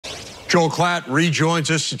Joel Klatt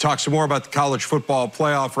rejoins us to talk some more about the college football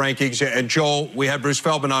playoff rankings. And Joel, we had Bruce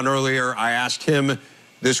Feldman on earlier. I asked him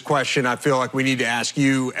this question. I feel like we need to ask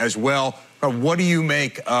you as well. What do you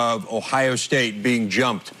make of Ohio State being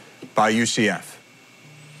jumped by UCF?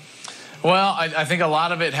 Well, I think a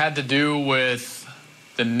lot of it had to do with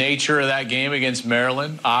the nature of that game against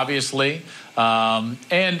Maryland, obviously, and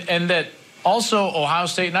that also Ohio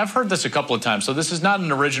State, and I've heard this a couple of times, so this is not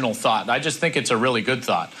an original thought. I just think it's a really good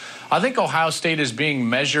thought. I think Ohio State is being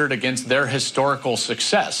measured against their historical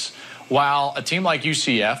success, while a team like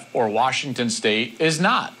UCF or Washington State is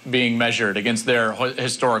not being measured against their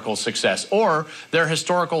historical success, or their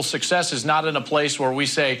historical success is not in a place where we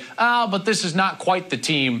say, but this is not quite the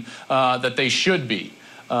team that they should be.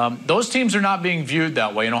 Those teams are not being viewed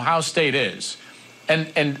that way, and Ohio State is.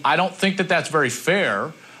 And I don't think that that's very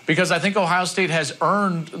fair, because I think Ohio State has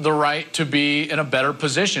earned the right to be in a better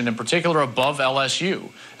position, in particular above LSU.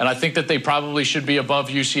 And I think that they probably should be above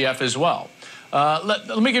UCF as well.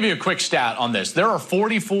 Let me give you a quick stat on this. There are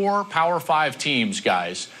 44 Power 5 teams,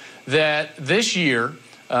 guys, that this year,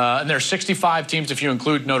 and there are 65 teams if you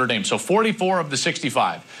include Notre Dame, so 44 of the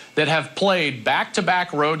 65 that have played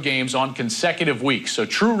back-to-back road games on consecutive weeks. So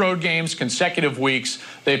true road games, consecutive weeks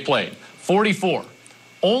they've played. 44.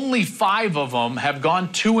 Only 5 of them have gone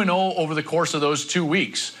 2-0 over the course of those 2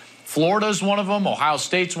 weeks. Florida's one of them, Ohio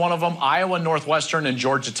State's one of them, Iowa, Northwestern, and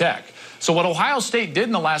Georgia Tech. So what Ohio State did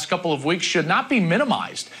in the last couple of weeks should not be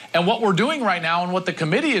minimized. And what we're doing right now and what the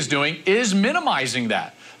committee is doing is minimizing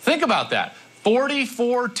that. Think about that.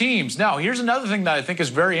 44 teams. Now, here's another thing that I think is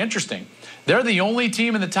very interesting. They're the only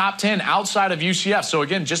team in the top 10 outside of UCF. So,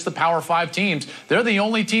 again, just the Power 5 teams. They're the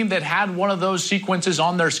only team that had one of those sequences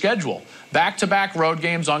on their schedule. Back-to-back road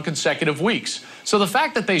games on consecutive weeks. So the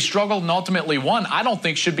fact that they struggled and ultimately won, I don't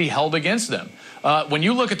think should be held against them. When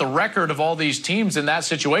you look at the record of all these teams in that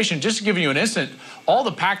situation, just to give you an instant, all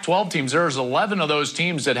the Pac-12 teams, there's 11 of those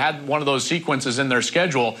teams that had one of those sequences in their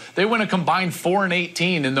schedule. They went a combined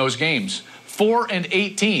 4-18 in those games.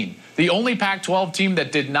 4-18. The only Pac-12 team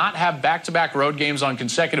that did not have back-to-back road games on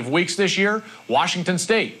consecutive weeks this year, Washington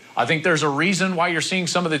State. I think there's a reason why you're seeing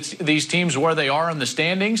some of these teams where they are in the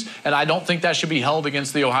standings, and I don't think that should be held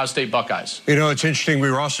against the Ohio State Buckeyes. You know, it's interesting.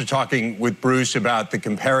 We were also talking with Bruce about the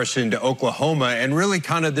comparison to Oklahoma and really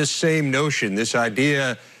kind of this same notion, this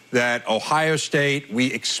idea that Ohio State,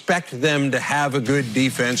 we expect them to have a good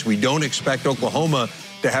defense. We don't expect Oklahoma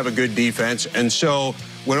to have a good defense. And so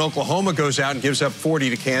when Oklahoma goes out and gives up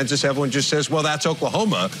 40 to Kansas, everyone just says, well, that's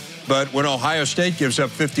Oklahoma. But when Ohio State gives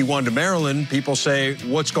up 51 to Maryland, people say,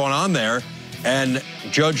 what's going on there? And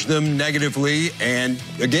judge them negatively and,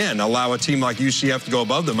 again, allow a team like UCF to go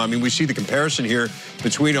above them. I mean, we see the comparison here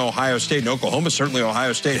between Ohio State and Oklahoma. Certainly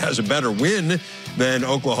Ohio State has a better win than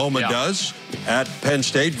Oklahoma does at Penn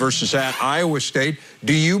State versus at Iowa State.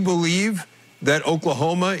 Do you believe that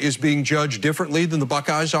Oklahoma is being judged differently than the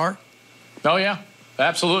Buckeyes are? Oh, yeah.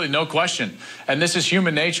 Absolutely, no question. And this is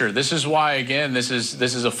human nature. This is why, again, this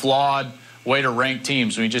is a flawed way to rank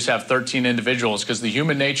teams when you just have 13 individuals, because the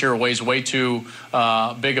human nature weighs way too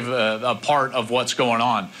big of a part of what's going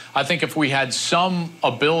on. I think if we had some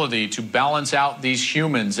ability to balance out these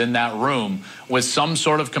humans in that room with some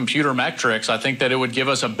sort of computer metrics, I think that it would give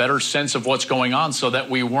us a better sense of what's going on so that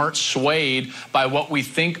we weren't swayed by what we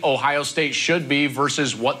think Ohio State should be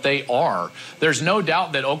versus what they are. There's no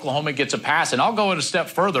doubt that Oklahoma gets a pass. And I'll go a step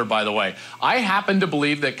further, by the way. I happen to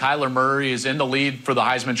believe that Kyler Murray is in the lead for the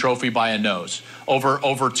Heisman Trophy by a nose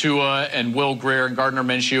over Tua and Will Grier and Gardner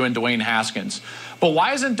Minshew and Dwayne Haskins. But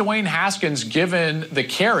why isn't Dwayne Haskins given the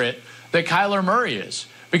carrot that Kyler Murray is?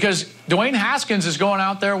 Because Dwayne Haskins is going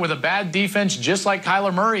out there with a bad defense just like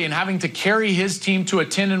Kyler Murray and having to carry his team to a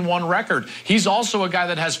 10-1 record. He's also a guy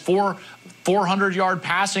that has 400-yard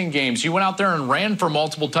passing games. He went out there and ran for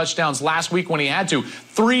multiple touchdowns last week when he had to.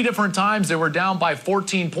 3 different times they were down by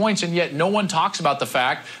 14 points, and yet no one talks about the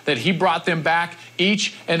fact that he brought them back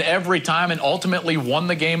each and every time and ultimately won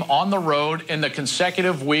the game on the road in the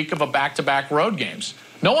consecutive week of a back-to-back road games.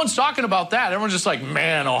 No one's talking about that. Everyone's just like,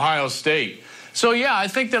 man, Ohio State. So, yeah, I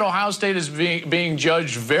think that Ohio State is being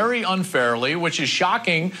judged very unfairly, which is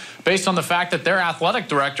shocking based on the fact that their athletic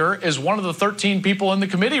director is one of the 13 people in the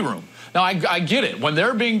committee room. Now, I get it. When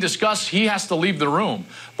they're being discussed, he has to leave the room.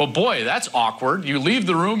 But, boy, that's awkward. You leave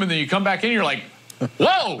the room and then you come back in and you're like,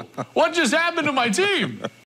 whoa, what just happened to my team?